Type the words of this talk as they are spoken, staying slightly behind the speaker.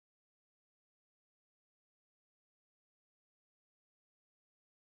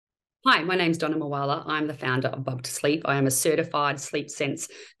Hi, my name's Donna Moala. I'm the founder of Bug to Sleep. I am a certified sleep sense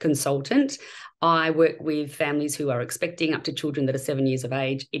consultant. I work with families who are expecting up to children that are 7 years of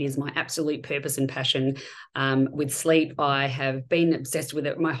age. It is my absolute purpose and passion with sleep. I have been obsessed with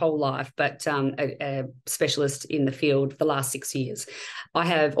it my whole life, but a specialist in the field for the last 6 years. I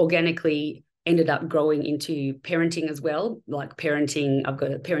have organically ended up growing into parenting as well, like parenting. I've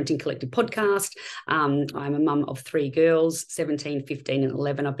got a parenting collective podcast. I'm a mum of 3 girls, 17, 15, and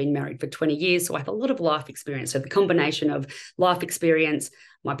 11. I've been married for 20 years, so I have a lot of life experience. So the combination of life experience,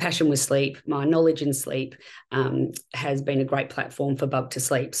 my passion with sleep, my knowledge in sleep has been a great platform for Bug to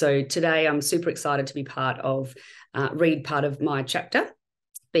Sleep. So today I'm super excited to be read part of my chapter,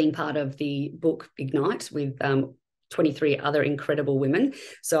 being part of the book Ignite with 23 other incredible women.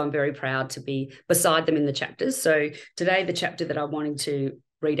 So I'm very proud to be beside them in the chapters. So today, the chapter that I wanted to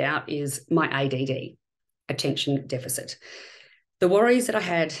read out is my ADD, attention deficit. The worries that I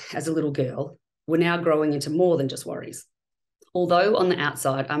had as a little girl were now growing into more than just worries. Although on the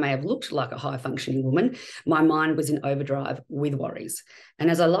outside, I may have looked like a high functioning woman, my mind was in overdrive with worries. And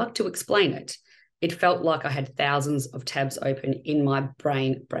as I like to explain it, it felt like I had thousands of tabs open in my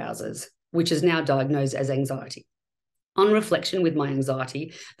brain browsers, which is now diagnosed as anxiety. On reflection with my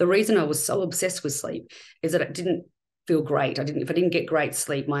anxiety, the reason I was so obsessed with sleep is that it didn't feel great. If I didn't get great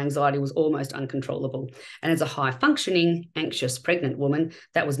sleep, my anxiety was almost uncontrollable. And as a high functioning, anxious, pregnant woman,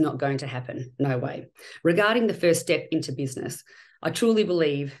 that was not going to happen. No way. Regarding the first step into business, I truly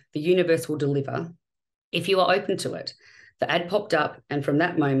believe the universe will deliver if you are open to it. The ad popped up, and from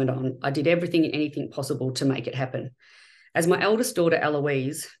that moment on, I did everything and anything possible to make it happen. As my eldest daughter,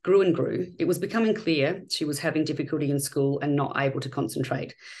 Eloise, grew and grew, it was becoming clear she was having difficulty in school and not able to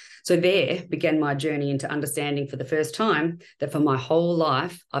concentrate. So there began my journey into understanding for the first time that for my whole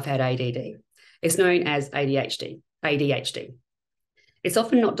life, I've had ADD. It's known as ADHD. It's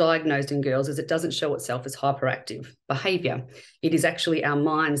often not diagnosed in girls as it doesn't show itself as hyperactive behaviour. It is actually our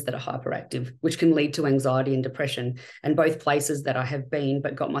minds that are hyperactive, which can lead to anxiety and depression, and both places that I have been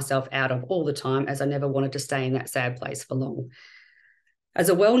but got myself out of all the time, as I never wanted to stay in that sad place for long. As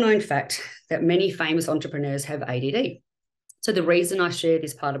a well-known fact that many famous entrepreneurs have ADD. So the reason I share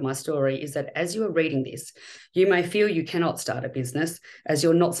this part of my story is that as you are reading this, you may feel you cannot start a business as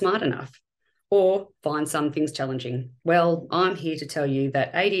you're not smart enough, or find some things challenging. Well, I'm here to tell you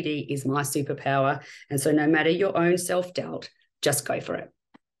that ADD is my superpower. And so no matter your own self-doubt, just go for it.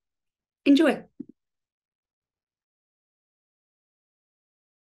 Enjoy.